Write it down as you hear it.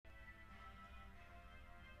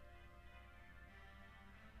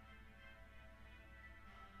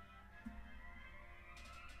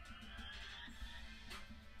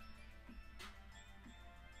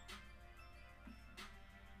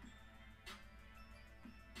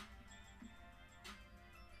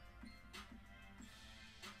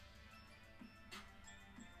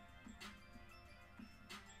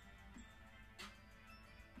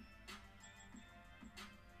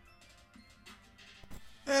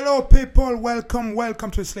Hello, people. Welcome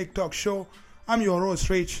to the Slick Talk Show. I'm your host,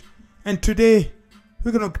 Rich, and today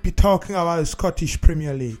we're going to be talking about the Scottish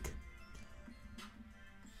Premier League.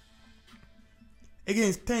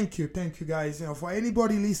 Again, thank you, guys. For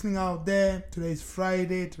anybody listening out there, today's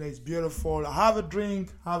Friday. Today's beautiful. Have a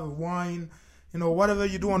drink, have a wine. Whatever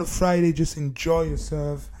you do on a Friday, just enjoy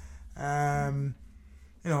yourself.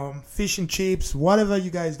 Fish and chips, whatever you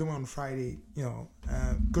guys do on Friday.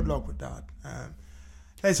 Good luck with that.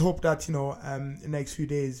 Let's hope that the next few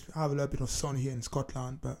days have a little bit of sun here in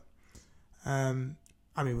Scotland. But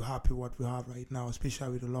we're happy with what we have right now, especially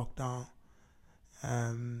with the lockdown.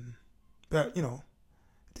 But it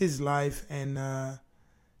is life, and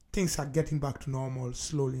things are getting back to normal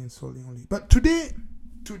slowly only. But today,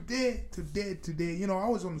 I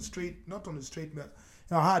was on the street, not on the street, but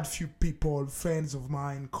I had a few people, friends of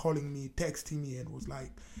mine, calling me, texting me, and was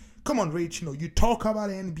like, "Come on, Rich, you talk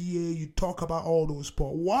about NBA, you talk about all those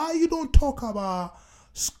sports. Why you don't talk about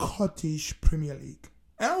Scottish Premier League?"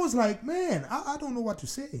 And I was like, man, I don't know what to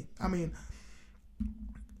say.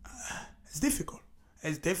 It's difficult.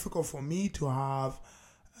 It's difficult for me to have,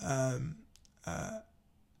 how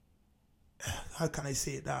can I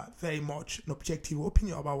say that, very much an objective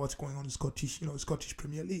opinion about what's going on in Scottish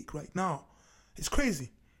Premier League right now. It's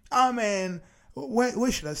crazy.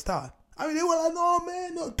 Where should I start? They were like, "No,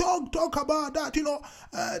 man, no, talk about that."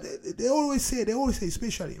 They always say,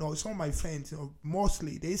 especially, some of my friends,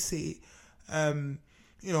 mostly they say, the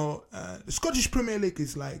Scottish Premier League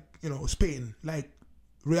is like, Spain, like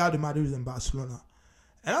Real Madrid and Barcelona.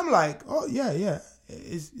 And I'm like, oh, yeah.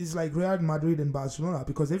 It's like Real Madrid and Barcelona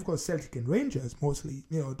because they've got Celtic and Rangers mostly.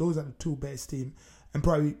 Those are the two best teams and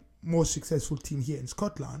probably most successful team here in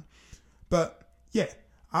Scotland. But yeah,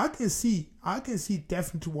 I can see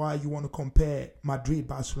definitely why you want to compare Madrid,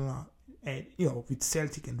 Barcelona, and with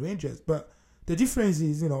Celtic and Rangers. But the difference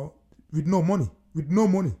is, with no money. Let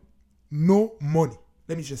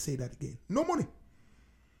me just say that again. No money.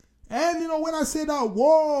 And when I say that,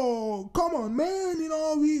 whoa, come on, man,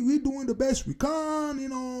 we doing the best we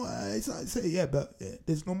can, I say, yeah, but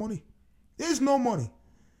there's no money. There's no money.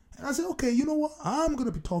 And I said, okay, you know what? I'm going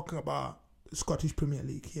to be talking about the Scottish Premier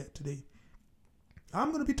League here today.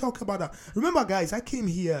 I'm going to be talking about that. Remember, guys, I came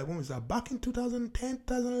here, when was that? Back in 2010,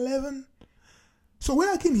 2011? So when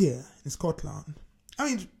I came here in Scotland,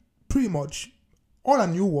 pretty much all I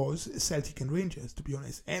knew was Celtic and Rangers, to be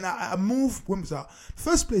honest. And I moved, when was that?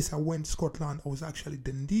 First place I went to Scotland, I was actually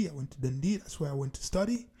Dundee. I went to Dundee. That's where I went to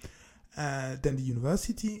study. Dundee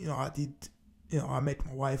University. I met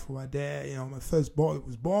my wife over there. My first boy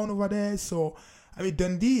was born over there. So,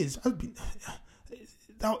 Dundee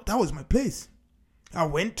that was my place. I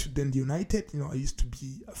went to Dundee United. I used to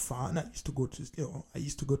be a fan. I used to go to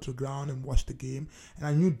the ground and watch the game. And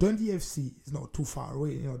I knew Dundee FC is not too far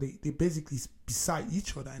away. They basically beside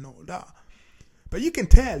each other and all that. But you can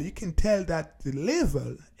tell that the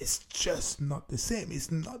level is just not the same. It's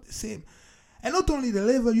not the same. And not only the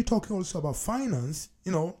level, you're talking also about finance.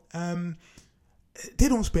 They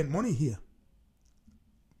don't spend money here.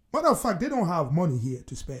 Matter of fact, they don't have money here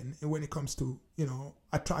to spend when it comes to,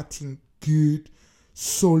 attracting good,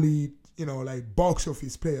 solid, like box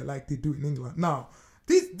office player like they do in England. Now,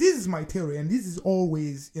 this is my theory, and this is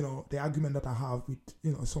always, the argument that I have with,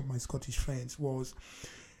 some of my Scottish friends was,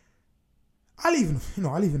 I live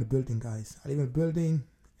in a building, guys. I live in a building,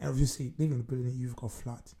 and obviously, living in a building, you've got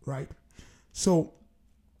flat, right? So,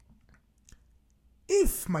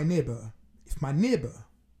 if my neighbor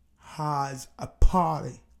has a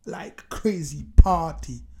party, like crazy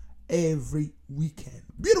party every weekend,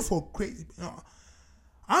 beautiful, crazy,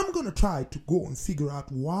 I'm going to try to go and figure out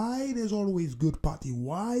why there's always good party.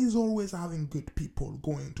 Why is always having good people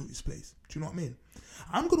going to his place? Do you know what I mean?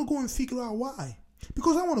 I'm going to go and figure out why.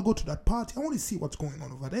 Because I want to go to that party. I want to see what's going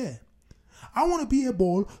on over there. I want to be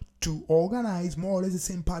able to organize more or less the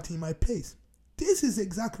same party in my place. This is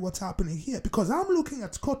exactly what's happening here. Because I'm looking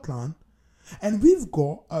at Scotland and we've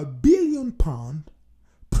got £1 billion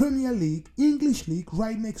Premier League, English League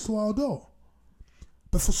right next to our door.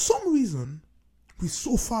 But for some reason, we're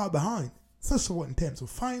so far behind. First of all, in terms of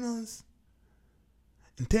finance,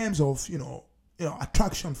 in terms of,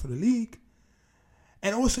 attraction for the league,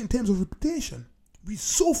 and also in terms of reputation. We're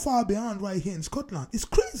so far behind right here in Scotland. It's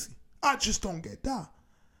crazy. I just don't get that.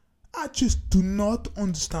 I just do not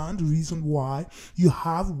understand the reason why you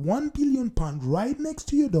have £1 billion right next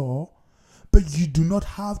to your door, but you do not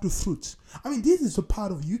have the fruits. This is a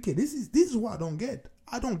part of the UK. This is what I don't get.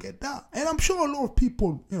 I don't get that. And I'm sure a lot of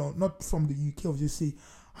people, not from the UK, obviously,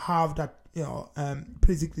 have that,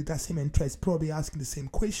 basically that same interest, probably asking the same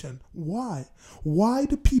question. Why? Why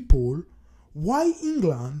do people why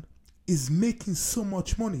England is making so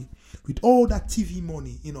much money with all that TV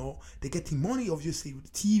money. They're getting money obviously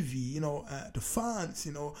with TV. The fans.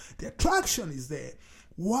 The attraction is there.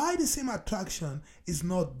 Why the same attraction is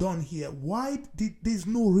not done here? Why there's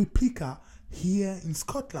no replica here in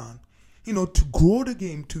Scotland? To grow the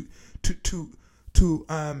game, to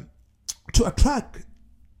attract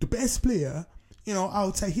the best player,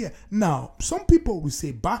 outside here. Now, some people will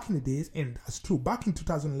say back in the days, and that's true, back in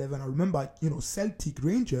 2011, I remember, Celtic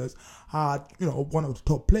Rangers had, one of the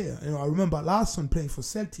top players. I remember Larsson playing for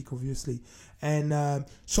Celtic, obviously, and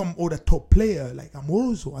some other top player, like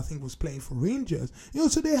Amoroso, I think, was playing for Rangers.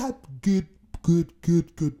 So they had good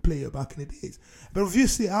player back in the days. But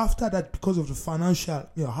obviously, after that, because of the financial,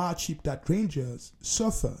 hardship that Rangers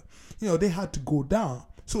suffer, they had to go down.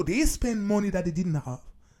 So they spend money that they didn't have.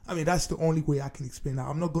 I mean, that's the only way I can explain that.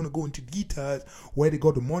 I'm not going to go into details where they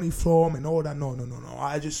got the money from and all that. No.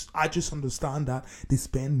 I just understand that they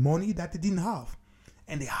spend money that they didn't have.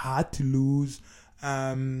 And they had to lose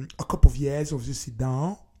a couple of years, obviously,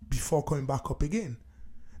 down before coming back up again.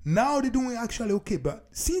 Now they're doing actually okay. But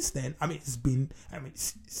since then, it's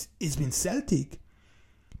been Celtic.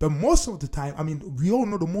 But most of the time, we all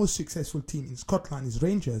know the most successful team in Scotland is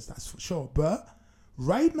Rangers, that's for sure. But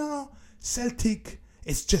right now, Celtic...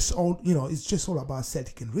 It's just all about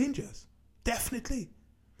Celtic and Rangers. Definitely.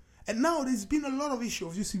 And now there's been a lot of issues,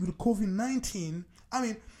 obviously, with COVID-19.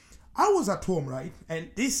 I was at home, right? And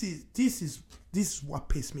this is what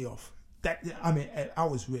pissed me off. I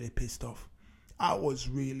was really pissed off. I was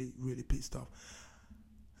really, really pissed off.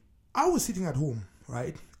 I was sitting at home,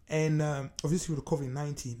 right? And obviously with the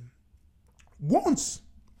COVID-19, once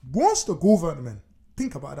the government,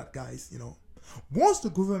 think about that, guys, once the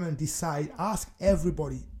government ask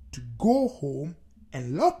everybody to go home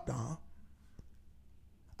and lock down,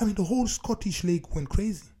 the whole Scottish League went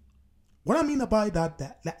crazy. What I mean by that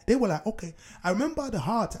they were like, okay, I remember the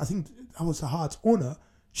Hearts, I think I was the Hearts owner,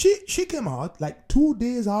 she came out like 2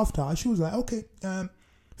 days after, she was like, okay,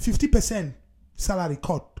 50% salary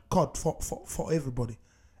cut for everybody.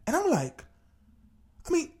 And I'm like,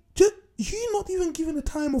 you're not even giving the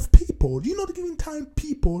time of people. You're not giving time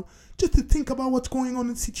people just to think about what's going on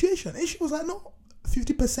in the situation. And she was like, no,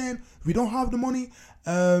 50%. We don't have the money.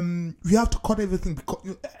 We have to cut everything because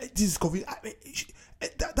this is COVID.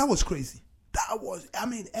 That was crazy.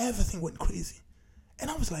 Everything went crazy.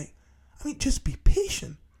 And I was like, just be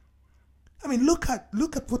patient. Look at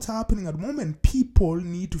what's happening at the moment. People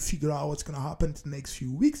need to figure out what's going to happen in the next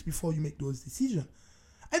few weeks before you make those decisions.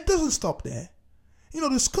 And it doesn't stop there.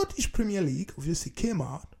 The Scottish Premier League obviously came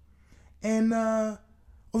out and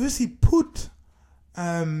obviously put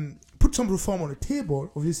some reform on the table,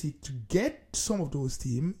 obviously to get some of those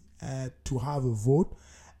teams to have a vote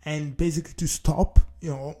and basically to stop,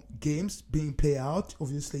 games being played out,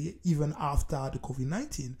 obviously, even after the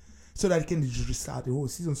COVID-19, so that it can just restart the whole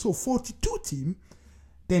season. So 42 teams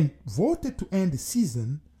then voted to end the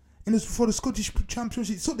season. And it's for the Scottish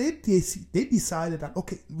Championship. So they decided that,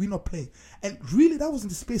 okay, we're not playing. And really, that was in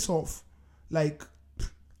the space of, like,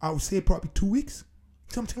 I would say probably 2 weeks.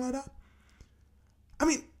 Something like that.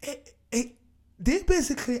 They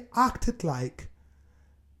basically acted like,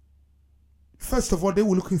 first of all, they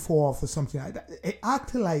were looking for something like that. It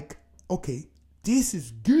acted like, okay, this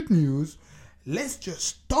is good news. Let's just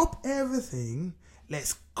stop everything.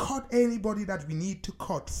 Let's cut anybody that we need to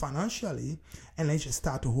cut financially, and let's just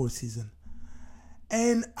start the whole season.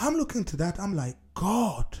 And I'm looking to that. I'm like,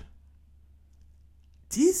 God,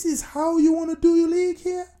 this is how you want to do your league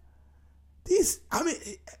here?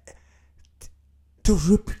 The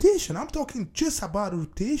reputation, I'm talking just about the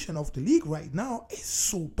reputation of the league right now is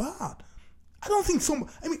so bad. I don't think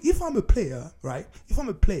if I'm a player, right? If I'm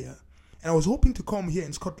a player and I was hoping to come here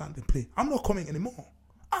in Scotland and play, I'm not coming anymore.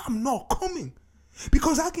 I'm not coming.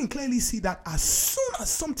 Because I can clearly see that as soon as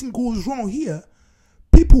something goes wrong here,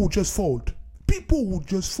 people will just fold. People will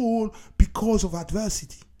just fold because of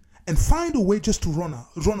adversity and find a way just to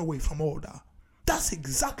run away from all that. That's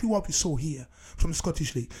exactly what we saw here from the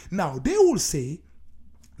Scottish League. Now, they will say,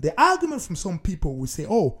 the argument from some people will say,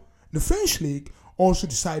 oh, the French League also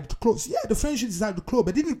decided to close. Yeah, the French League decided to close,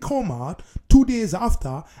 but didn't come out 2 days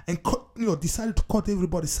after and decided to cut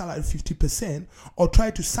everybody's salary 50% or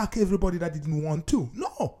try to sack everybody that didn't want to.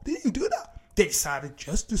 No, they didn't do that. They decided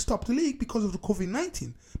just to stop the league because of the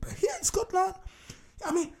COVID-19. But here in Scotland,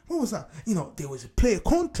 what was that? There was a player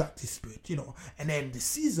contract dispute, and then the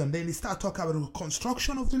season, then they start talking about the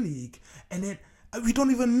construction of the league, and then we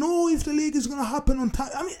don't even know if the league is going to happen on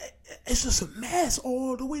time. It's just a mess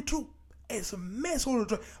all the way through. It's a mess all the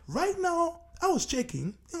time. Right now, I was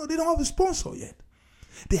checking, they don't have a sponsor yet.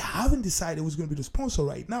 They haven't decided who's going to be the sponsor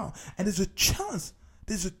right now. And there's a chance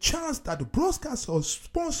that the broadcaster or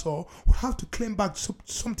sponsor will have to claim back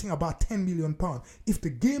something about £10 million if the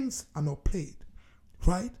games are not played,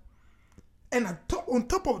 right? And on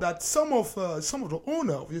top of that, some of the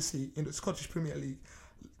owner, obviously, in the Scottish Premier League,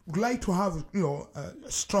 would like to have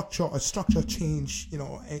a structure change,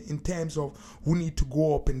 in terms of who need to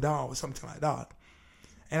go up and down or something like that.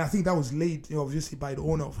 And I think that was laid, obviously, by the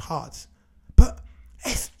owner of Hearts. But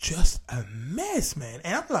it's just a mess, man.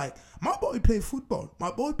 And I'm like, my boy play football.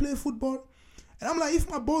 And I'm like, if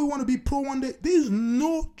my boy want to be pro one day, there's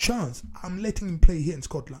no chance I'm letting him play here in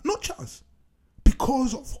Scotland. No chance.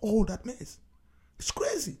 Because of all that mess. It's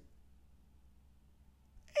crazy.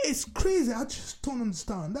 It's crazy. I just don't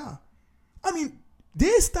understand that. I mean,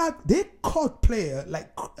 they cut player,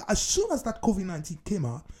 like, as soon as that COVID-19 came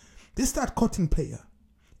out, they start cutting player.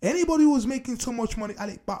 Anybody who was making so much money,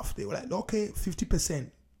 Alec Bath, they were like, okay, 50%.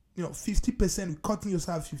 50%, we're cutting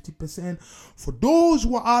yourself 50%. For those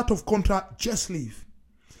who are out of contract, just leave.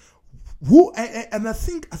 And I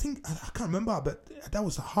think, I can't remember, but that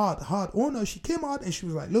was a hard owner. She came out and she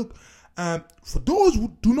was like, look, for those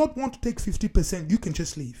who do not want to take 50%, you can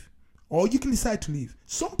just leave. Or you can decide to leave.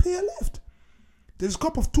 Some player left. There's a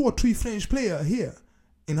couple of 2 or 3 French players here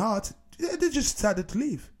in Hearts. They just decided to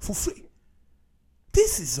leave for free.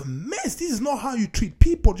 This is a mess. This is not how you treat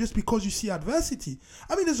people just because you see adversity.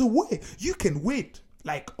 I mean, there's a way. You can wait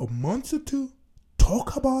like a month or 2,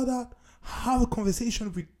 talk about that, have a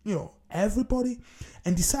conversation with, everybody,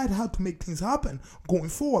 and decide how to make things happen going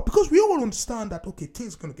forward. Because we all understand that, okay,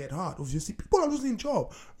 things are going to get hard. Obviously, people are losing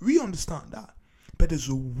jobs. We understand that. But there's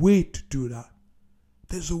a way to do that.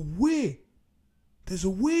 There's a way. There's a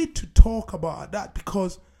way to talk about that,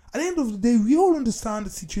 because at the end of the day, we all understand the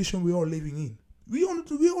situation we're all living in. We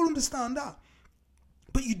all understand that.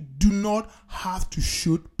 But you do not have to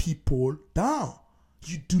shoot people down.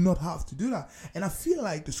 You do not have to do that. And I feel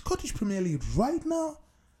like the Scottish Premier League right now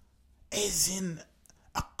is in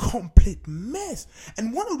a complete mess.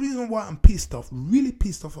 And one of the reasons why I'm really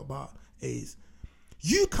pissed off about, is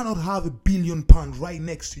you cannot have £1 billion right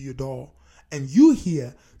next to your door and you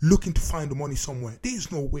here looking to find the money somewhere. There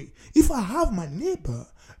is no way. If I have my neighbor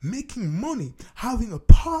making money, having a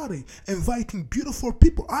party, inviting beautiful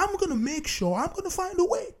people, I'm going to make sure, I'm going to find a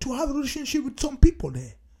way to have a relationship with some people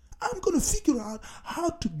there. I'm going to figure out how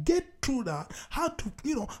to get through that, how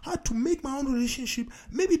to make my own relationship,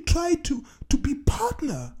 maybe try to be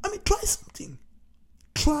partner. I mean, try something.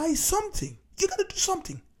 You got to do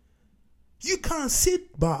something. You can't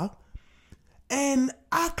sit back and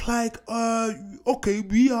act like, okay,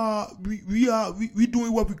 we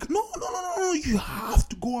doing what we can. No. You have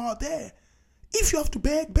to go out there. If you have to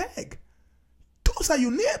beg. Those are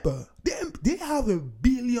your neighbor. They have a £1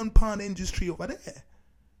 billion industry over there.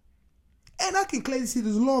 And I can clearly see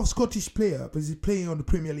there's a lot of Scottish players playing on the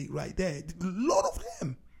Premier League right there. A lot of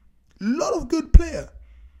them. A lot of good players.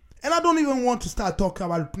 And I don't even want to start talking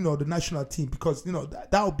about, the national team, because,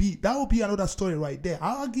 that will be another story right there.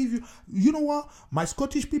 I'll give you, what, my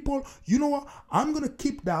Scottish people, what, I'm going to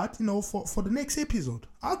keep that, for the next episode.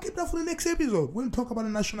 I'll keep that for the next episode when we talk about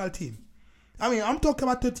the national team. I mean, I'm talking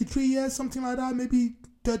about 33 years, something like that, maybe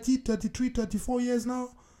 30, 33, 34 years now.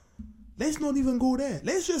 Let's not even go there.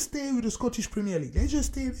 Let's just stay with the Scottish Premier League. Let's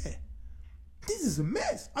just stay there. This is a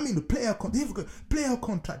mess. I mean, they have a player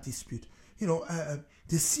contract dispute.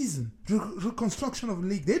 The season, reconstruction of the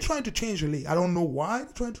league. They're trying to change the league. I don't know why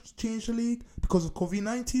they're trying to change the league, because of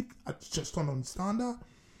COVID-19. I just don't understand that.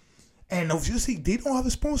 And obviously, they don't have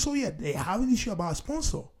a sponsor yet. They have an issue about a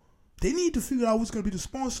sponsor. They need to figure out who's going to be the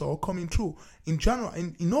sponsor coming through in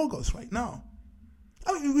January, in August right now.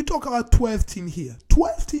 I mean, we talk about 12 teams here.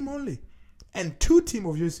 12 teams only. And 2 teams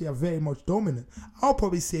obviously are very much dominant. I'll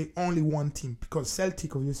probably say only 1 team, because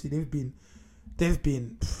Celtic, obviously, they've been,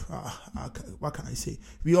 what can I say?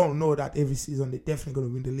 We all know that every season they're definitely going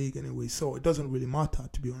to win the league anyway, so it doesn't really matter,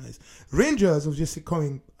 to be honest. Rangers obviously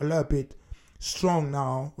coming a little bit strong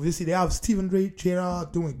now. Obviously, they have Steven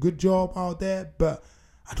Gerrard doing a good job out there, but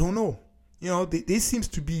I don't know. They seems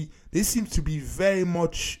to be very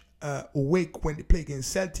much awake when they play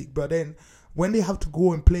against Celtic, but then when they have to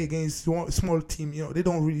go and play against a small team, they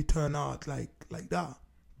don't really turn out like that.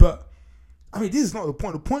 But I mean, this is not the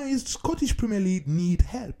point. The point is, Scottish Premier League need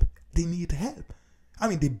help. They need help. I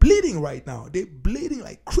mean, they're bleeding right now. They're bleeding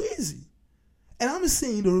like crazy. And I'm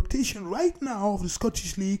saying the reputation right now of the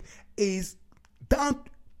Scottish League is down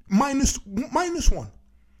minus 1.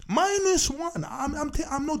 Minus 1.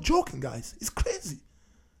 I'm not joking, guys. It's crazy.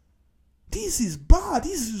 This is bad.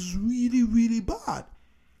 This is really, really bad.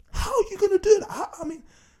 How are you going to do that?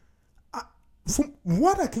 from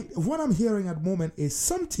what I'm hearing at the moment is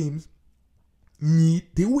some teams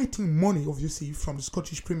they're waiting money, obviously, from the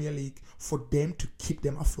Scottish Premier League for them to keep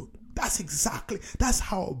them afloat. That's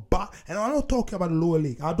how bad. And I'm not talking about the lower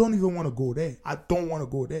league. I don't even want to go there.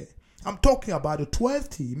 I'm talking about the 12th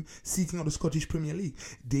team sitting on the Scottish Premier League.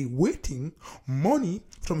 They're waiting money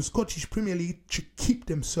from the Scottish Premier League to keep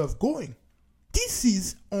themselves going. This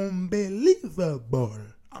is unbelievable.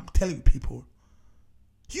 I'm telling you, people.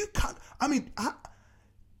 You can't. I mean, I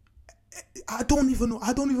don't even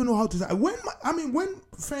know how to say. When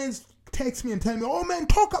friends text me and tell me, "Oh man,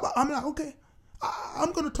 talk about," I'm like, okay,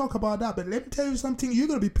 I'm gonna talk about that. But let me tell you something. You're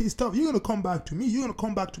gonna be pissed off. You're gonna come back to me. You're gonna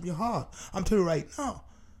come back to me hard. I'm telling you right now.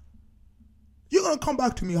 You're gonna come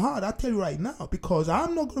back to me hard. I tell you right now, because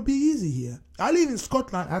I'm not gonna be easy here. I live in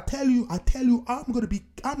Scotland. I tell you, I'm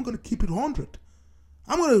gonna keep it 100.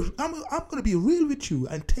 I'm gonna be real with you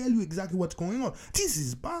and tell you exactly what's going on. This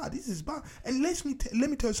is bad. And let me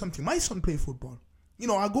tell you something. My son plays football. You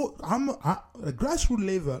know, I'm at a grassroots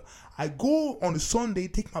level. I go on a Sunday,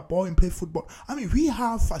 take my boy and play football. I mean, we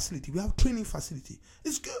have facility. We have training facility.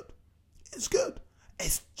 It's good.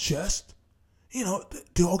 It's just, you know,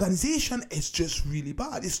 the organization is just really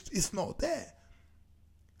bad. It's not there.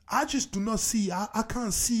 I just do not see. I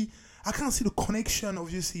can't see the connection,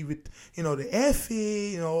 obviously, with, you know, the FA,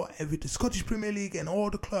 you know, and with the Scottish Premier League and all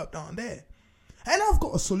the club down there. And I've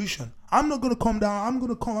got a solution. I'm not gonna come down. I'm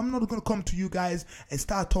not gonna come to you guys and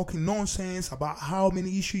start talking nonsense about how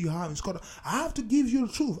many issues you have in Scotland. I have to give you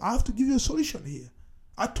the truth. I have to give you a solution here.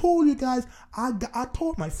 I told you guys. I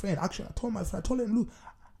told my friend. Actually, I told him, look,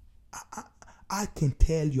 I can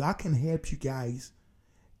tell you. I can help you guys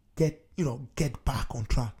get back on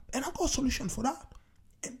track. And I got a solution for that.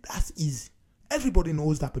 And that's easy. Everybody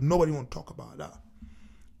knows that, but nobody wants to talk about that.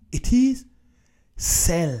 It is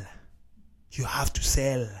sell. You have to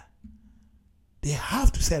sell. They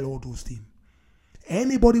have to sell all those teams.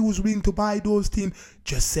 Anybody who's willing to buy those teams,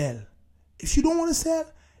 just sell. If you don't want to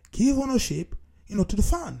sell, give ownership, you know, to the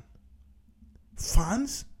fan.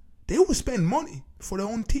 Fans, they will spend money for their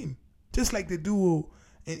own team, just like they do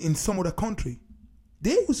in some other country.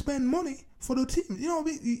 They will spend money for the team. You know,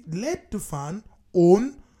 let the fan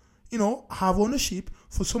own, you know, have ownership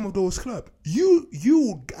for some of those clubs.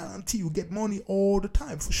 You guarantee you get money all the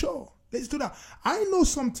time, for sure. Let's do that. I know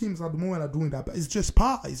some teams at the moment are doing that, but it's just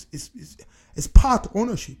part. It's part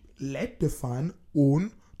ownership. Let the fan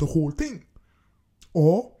own the whole thing,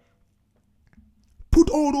 or put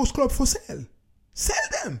all those clubs for sale. Sell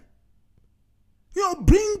them. You know,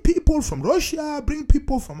 bring people from Russia, bring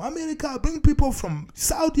people from America, bring people from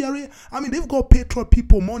Saudi Arabia. I mean, they've got petrol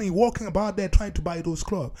people money walking about there trying to buy those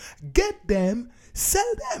clubs. Get them,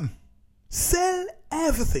 sell them. Sell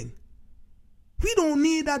everything. We don't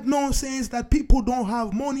need that nonsense that people don't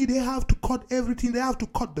have money. They have to cut everything. They have to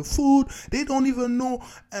cut the food. They don't even know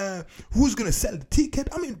who's going to sell the ticket.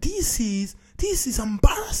 I mean, this is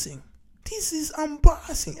embarrassing. This is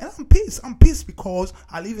embarrassing. And I'm pissed. I'm pissed because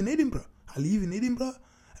I live in Edinburgh. And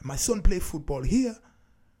my son plays football here.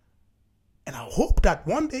 And I hope that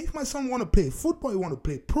one day, if my son want to play football, he want to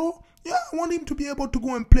play pro, yeah, I want him to be able to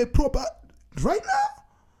go and play pro. But right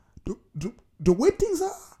now, the way things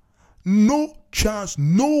are, no chance,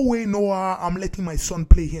 no way, no how I'm letting my son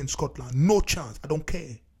play here in Scotland. No chance. I don't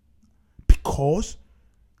care. Because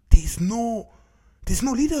there's no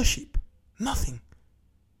leadership. Nothing.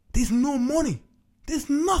 There's no money. There's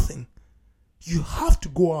nothing. You have to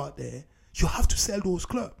go out there. You have to sell those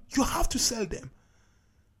clubs. You have to sell them.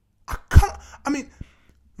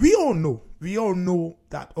 We all know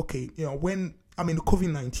that, okay, you know, the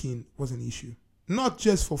COVID-19 was an issue. Not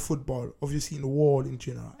just for football, obviously in the world in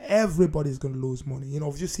general. Everybody's going to lose money. You know,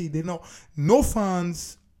 obviously they know no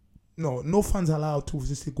fans allowed to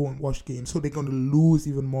obviously go and watch games. So they're going to lose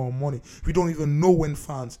even more money. We don't even know when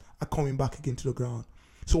fans are coming back again to the ground.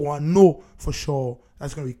 So I know for sure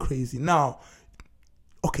that's going to be crazy. Now,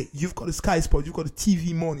 okay, you've got the Sky Sports, you've got the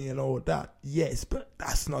TV money and all that. Yes, but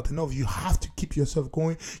that's not enough. You have to keep yourself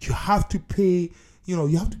going. You have to pay,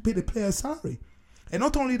 the player's salary. And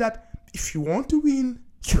not only that, if you want to win,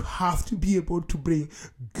 you have to be able to bring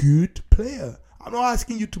good player. I'm not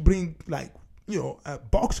asking you to bring a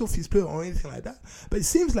box office player or anything like that. But it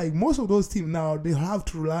seems like most of those teams now, they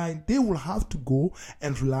will have to go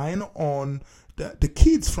and rely on the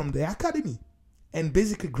kids from the academy and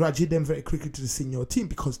basically graduate them very quickly to the senior team,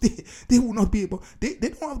 because they will not be able, they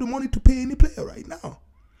don't have the money to pay any player right now.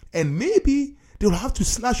 And maybe they will have to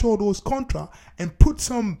slash all those contracts and put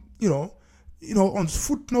some, on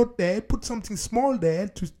footnote there, put something small there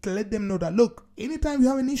to let them know that, look, anytime you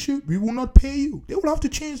have an issue, we will not pay you. They will have to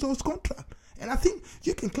change those contracts. And I think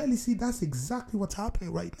you can clearly see that's exactly what's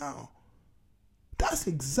happening right now. That's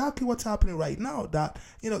exactly what's happening right now. That,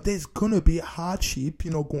 there's going to be a hardship,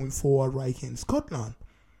 going forward right here in Scotland.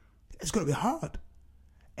 It's going to be hard.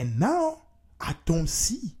 And now, I don't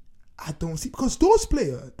see, because those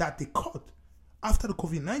players that they cut after the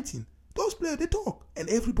COVID-19, those players, they talk. And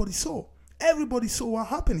everybody saw what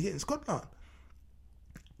happened here in Scotland.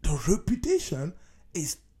 The reputation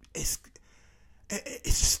is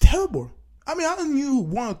terrible. I mean, I knew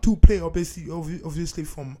one or two players, obviously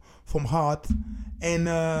from Heart, and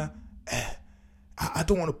I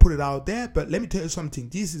don't want to put it out there, but let me tell you something.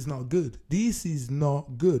 This is not good. This is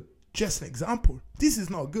not good. Just an example. This is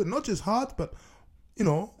not good. Not just Heart, but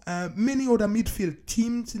many other midfield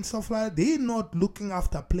teams and stuff like that. They're not looking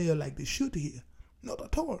after a player like they should here. Not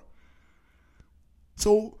at all.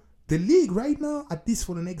 So the league right now, at least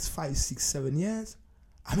for the next 5, 6, 7 years,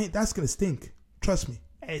 I mean, that's gonna stink. Trust me,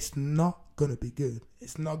 it's not gonna be good.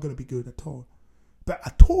 It's not gonna be good at all. But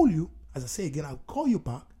I told you, as I say again, I'll call you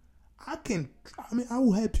back. I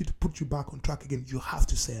will help you to put you back on track again. You have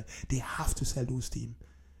to sell. They have to sell those teams.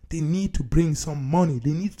 They need to bring some money.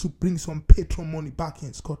 They need to bring some patron money back here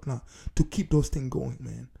in Scotland to keep those things going,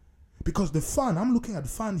 man. Because the fan, I'm looking at the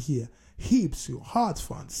fan here. Hibs, your Hearts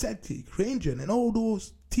fan, Celtic, Rangers, and all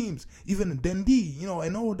those teams, even Dundee,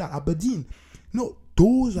 and all that, Aberdeen.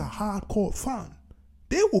 Those are hardcore fans.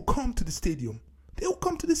 They will come to the stadium.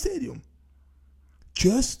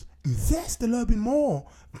 Just invest a little bit more,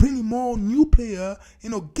 bring in more new player,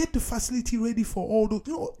 get the facility ready for all those,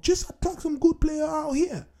 just attract some good player out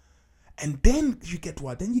here. And then you get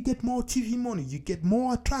what? Then you get more TV money, you get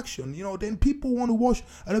more attraction, then people want to watch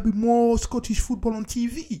a little bit more Scottish football on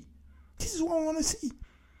TV. This is what I want to see.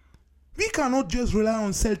 We cannot just rely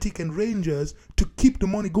on Celtic and Rangers to keep the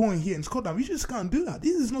money going here in Scotland. We just can't do that.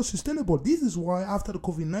 This is not sustainable. This is why after the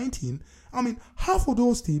COVID-19, I mean, half of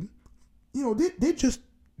those teams,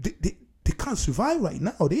 they can't survive right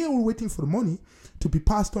now. They are waiting for the money to be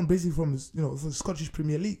passed on basically from the Scottish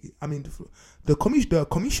Premier League. I mean, the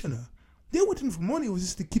commissioner, they're waiting for money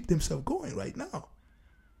just to keep themselves going right now.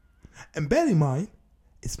 And bear in mind,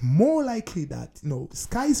 it's more likely that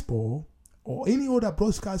Sky Sport or any other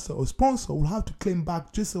broadcaster or sponsor will have to claim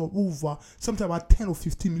back just over something about 10 or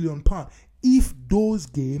 15 million pounds if those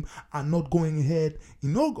games are not going ahead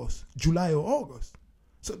in July or August.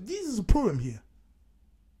 So this is the problem here.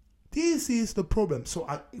 This is the problem. So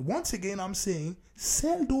once again, I'm saying,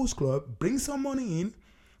 sell those clubs, bring some money in,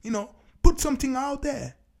 put something out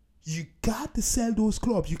there. You got to sell those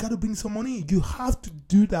clubs. You got to bring some money in. You have to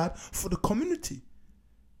do that for the community.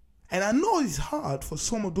 And I know it's hard for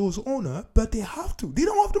some of those owners, but they have to. They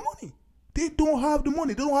don't have the money. They don't have the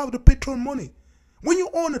money. They don't have the patron money. When you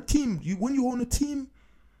own a team,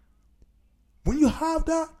 when you have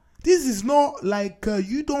that, this is not like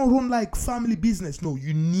you don't run like family business. No,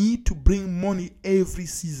 you need to bring money every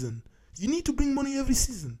season.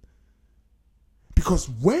 Because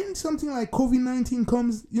when something like COVID-19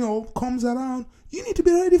 comes around, you need to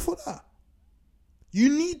be ready for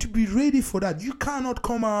that. You cannot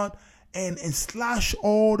come out and slash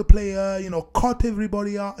all the players, cut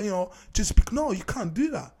everybody out, no, you can't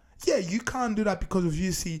do that. Yeah, you can't do that because of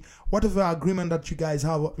whatever agreement that you guys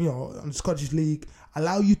have, on the Scottish League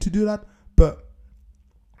allow you to do that. But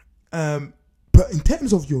in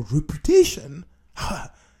terms of your reputation, I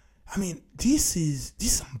mean, this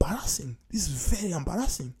is embarrassing. This is very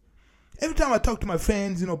embarrassing. Every time I talk to my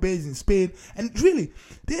friends, based in Spain, and really,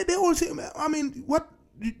 they all say, I mean, what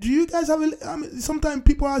do you guys have? Sometimes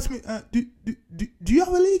people ask me, do you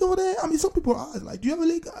have a league over there? I mean, some people ask, like, do you have a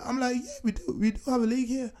league? I'm like, yeah, we do have a league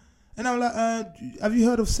here. And I'm like, have you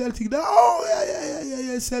heard of Celtic? Oh,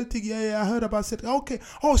 yeah, Celtic, yeah, I heard about Celtic. Okay,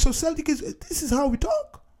 so Celtic this is how we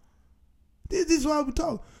talk. This is how we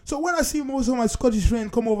talk. So when I see most of my Scottish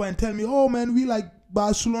friends come over and tell me, oh man, we like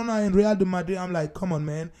Barcelona and Real de Madrid, I'm like, come on,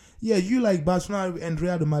 man. Yeah, you like Barcelona and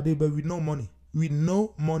Real de Madrid, but with no money. With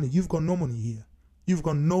no money. You've got no money here. You've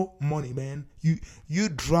got no money, man. You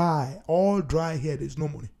dry. All dry here. There's no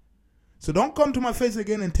money. So don't come to my face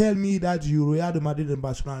again and tell me that you Real de Madrid and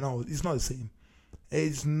Barcelona. No, it's not the same.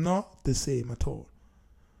 It's not the same at all.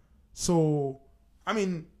 So, I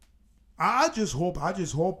mean, I just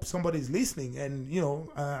hope somebody's listening. And,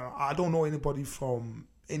 I don't know anybody from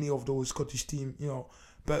any of those Scottish teams,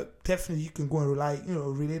 but definitely you can go and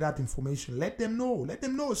relay that information. Let them know.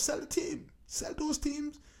 Sell the team. Sell those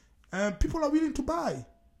teams. People are willing to buy.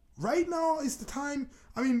 Right now is the time.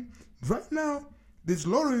 I mean, right now, there's a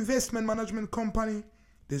lot of investment management company.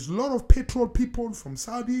 There's a lot of petrol people from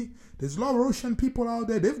Saudi. There's a lot of Russian people out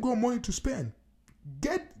there. They've got money to spend.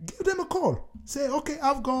 Give them a call. Say, okay,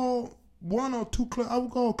 I've got one or two club, I will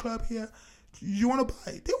go a club here. You want to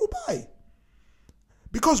buy? They will buy.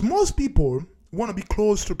 Because most people want to be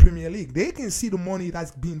close to Premier League. They can see the money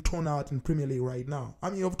that's being thrown out in Premier League right now. I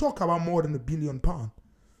mean, we've talked about more than £1 billion.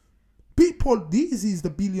 People, this is the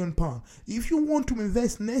 £1 billion. If you want to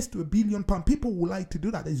invest next to £1 billion, people would like to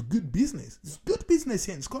do that. It's good business. It's good business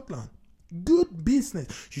here in Scotland. Good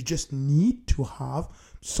business. You just need to have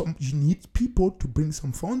you need people to bring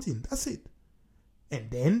some funds in. That's it. And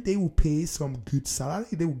then they will pay some good salary.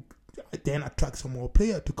 They will then attract some more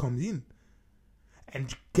players to come in.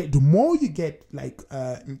 And the more you get,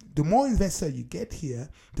 the more investor you get here,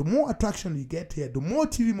 the more attraction you get here, the more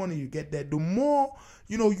TV money you get there, the more,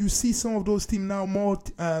 you see some of those teams now more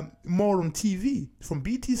on TV, from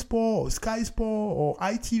BT Sport or Sky Sport or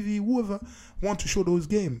ITV, whoever want to show those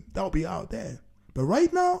games, that'll be out there. But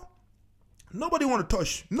right now, nobody wants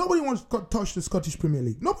to touch the Scottish Premier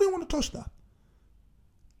League. Nobody want to touch that.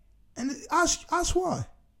 And ask why?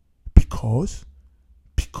 Because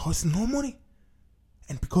no money.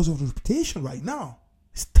 And because of the reputation right now,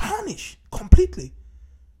 it's tarnished completely.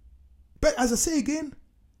 But as I say again,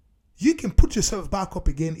 you can put yourself back up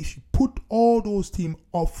again if you put all those teams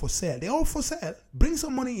up for sale. They're all for sale. Bring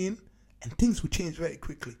some money in and things will change very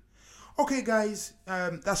quickly. Okay, guys,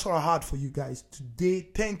 that's all I had for you guys today.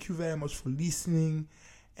 Thank you very much for listening.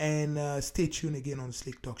 And stay tuned again on the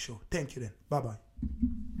Slick Talk Show. Thank you then. Bye-bye.